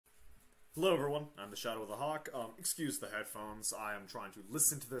Hello everyone, I'm the Shadow of the Hawk. Excuse the headphones, I am trying to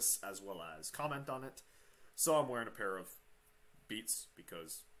listen to this as well as comment on it. So I'm wearing a pair of Beats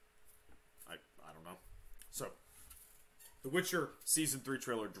because I don't know. So, The Witcher Season 3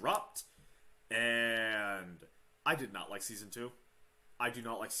 trailer dropped, and I did not like Season 2. I do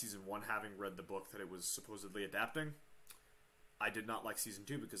not like Season 1 having read the book that it was supposedly adapting. I did not like Season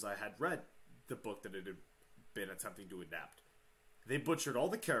 2 because I had read the book that it had been attempting to adapt. They butchered all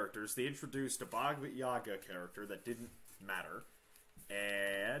the characters. They introduced a Baba Yaga character that didn't matter.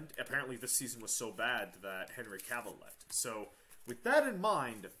 And apparently this season was so bad that Henry Cavill left. So, with that in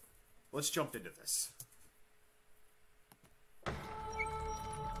mind, let's jump into this. Oh,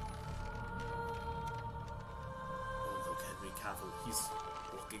 look, Henry Cavill. He's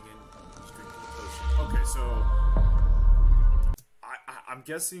walking in. He's drinking a potion. Okay, so I'm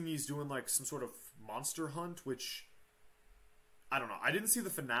guessing he's doing like some sort of monster hunt, which I don't know. I didn't see the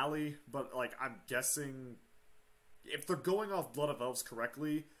finale, but like I'm guessing if they're going off Blood of Elves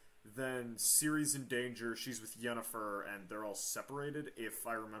correctly, then Ciri's in danger. She's with Yennefer, and they're all separated, if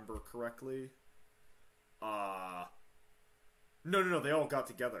I remember correctly. No, they all got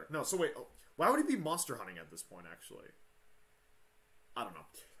together. No, so wait, why would he be monster hunting at this point? Actually, I don't know.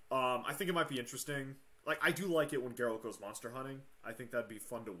 I think it might be interesting. Like, I do like it when Geralt goes monster hunting. I think that'd be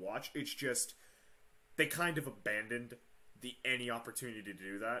fun to watch. It's just they kind of abandoned any opportunity to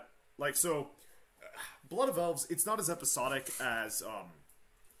do that. Like, so Blood of Elves, it's not as episodic as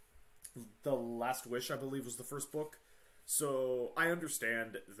The Last Wish, I believe, was the first book. So I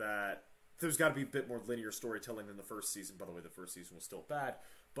understand that there's got to be a bit more linear storytelling than the first season. By the way, the first season was still bad,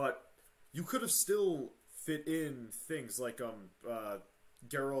 but you could have still fit in things like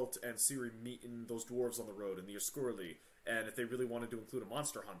Geralt and Ciri meeting those dwarves on the road in the Escurley, and if they really wanted to include a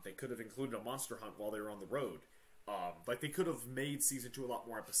monster hunt, they could have included a monster hunt while they were on the road. Like, they could have made Season 2 a lot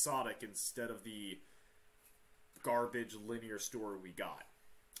more episodic instead of the garbage linear story we got.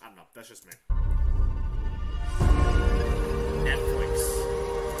 I don't know, that's just me.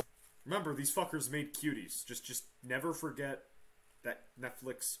 Netflix. Remember, these fuckers made Cuties. Just never forget that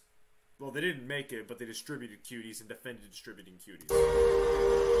Netflix... Well, they didn't make it, but they distributed Cuties and defended distributing Cuties.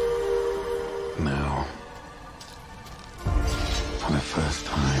 Now, for the first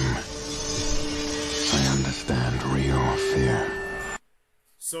time, I understand real fear.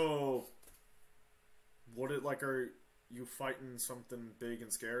 So, are you fighting something big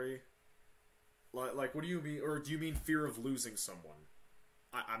and scary? Like, what do you mean? Or do you mean fear of losing someone?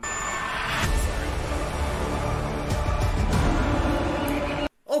 I'm not...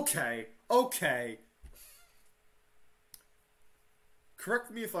 Okay.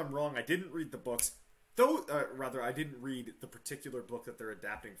 Correct me if I'm wrong, I didn't read the books. Rather, I didn't read the particular book that they're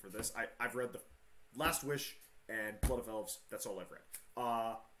adapting for this. I've read The Last Wish and Blood of Elves. That's all I've read.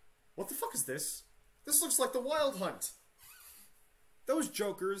 What the fuck is this? This looks like the Wild Hunt. Those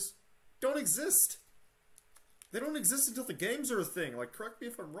jokers don't exist. They don't exist until the games are a thing. Like, correct me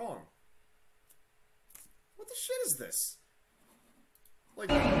if I'm wrong. What the shit is this? Like...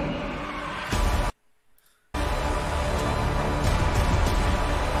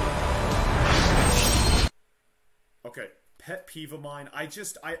 Okay, pet peeve of mine. I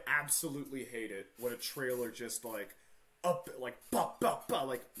absolutely hate it when a trailer just like ba ba ba,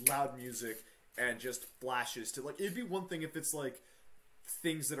 like loud music and just flashes to, like, it'd be one thing if it's like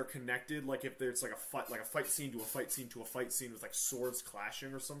things that are connected, like if there's like a fight scene to a fight scene to a fight scene with like swords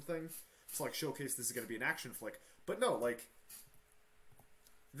clashing or something to like showcase this is gonna be an action flick. But no, like,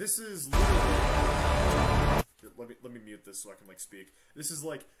 this is literally... Let me mute this so I can like speak. This is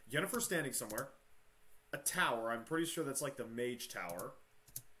like Yennefer standing somewhere. A tower, I'm pretty sure that's like the Mage Tower.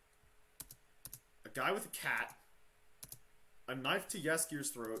 A guy with a cat. A knife to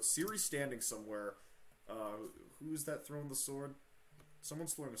Yaskir's throat. Ciri standing somewhere. Who's that throwing the sword?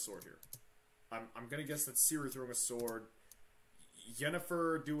 Someone's throwing a sword here. I'm gonna guess that's Ciri throwing a sword.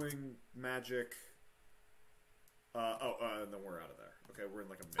 Yennefer doing magic. And then we're out of there. Okay, we're in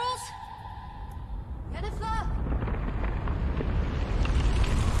like a maze. Yennefer!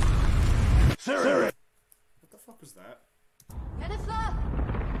 Ciri! What the fuck was that? Yennefer!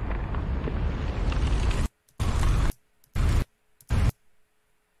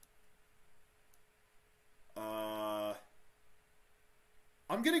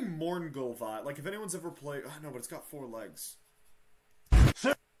 I'm getting Morngul vibe. Like, if anyone's ever played... Oh, no, but it's got 4 legs.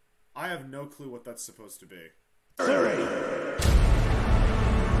 Ciri! I have no clue what that's supposed to be. Ciri!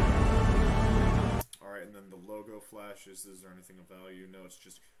 Alright, and then the logo flashes. Is there anything of value? No, it's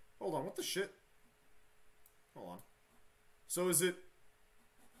just... Hold on, what the shit? Hold on. So is it...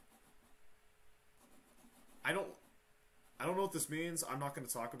 I don't know what this means. I'm not going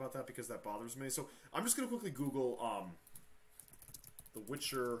to talk about that because that bothers me. So I'm just going to quickly Google The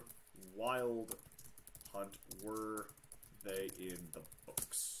Witcher Wild Hunt. Were they in the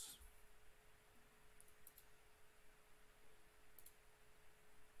books?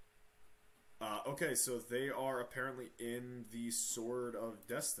 Okay, so they are apparently in the Sword of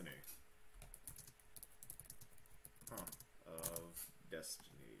Destiny. Huh. Of Destiny.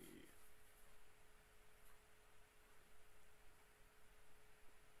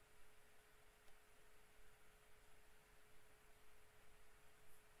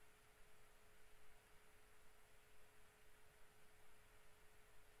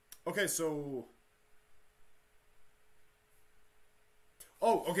 Okay, so...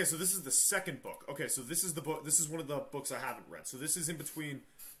 Oh, okay, so this is the second book. Okay, so this is the book. This is one of the books I haven't read. So this is in between.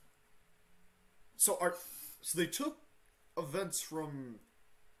 So they took events from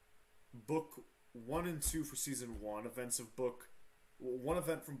book 1 and 2 for season 1, one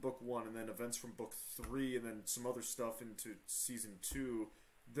event from book 1, and then events from book 3, and then some other stuff into season 2.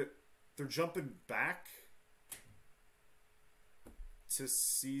 That they're jumping back to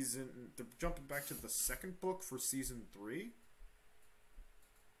season. They're jumping back to the second book for season 3.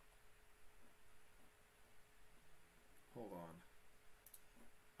 Hold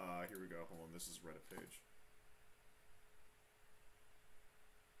on. Here we go. Hold on. This is Reddit page.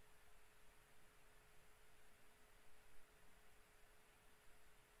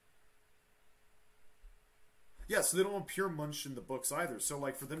 Yeah, so they don't appear much in the books either. So,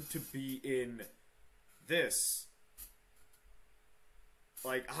 like, for them to be in this,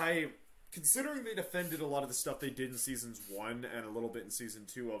 like, considering they defended a lot of the stuff they did in seasons 1 and a little bit in season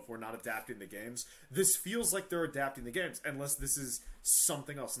 2 of we're not adapting the games, this feels like they're adapting the games, unless this is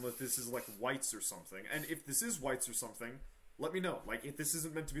something else, unless this is like Whites or something. And if this is Whites or something, let me know. Like, if this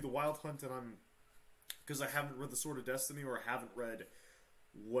isn't meant to be the Wild Hunt and I'm... because I haven't read the Sword of Destiny, or I haven't read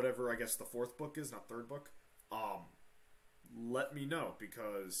whatever, I guess, the 4th book is, not 3rd book, let me know,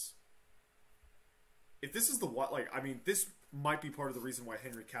 because... if this is the... like, I mean, this might be part of the reason why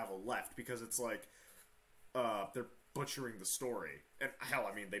Henry Cavill left, because it's like, they're butchering the story. And hell,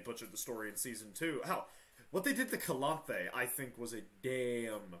 I mean, they butchered the story in season 2. Hell, what they did to Calanthe, I think, was a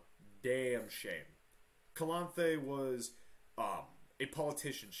damn shame. Calanthe was, a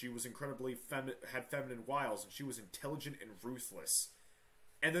politician. She was incredibly had feminine wiles, and she was intelligent and ruthless.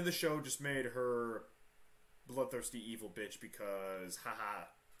 And then the show just made her bloodthirsty evil bitch because, haha.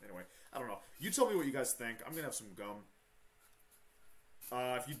 Anyway, I don't know. You tell me what you guys think. I'm gonna have some gum.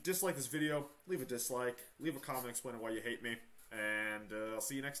 If you dislike this video, leave a dislike. Leave a comment explaining why you hate me. And I'll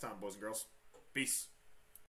see you next time, boys and girls. Peace.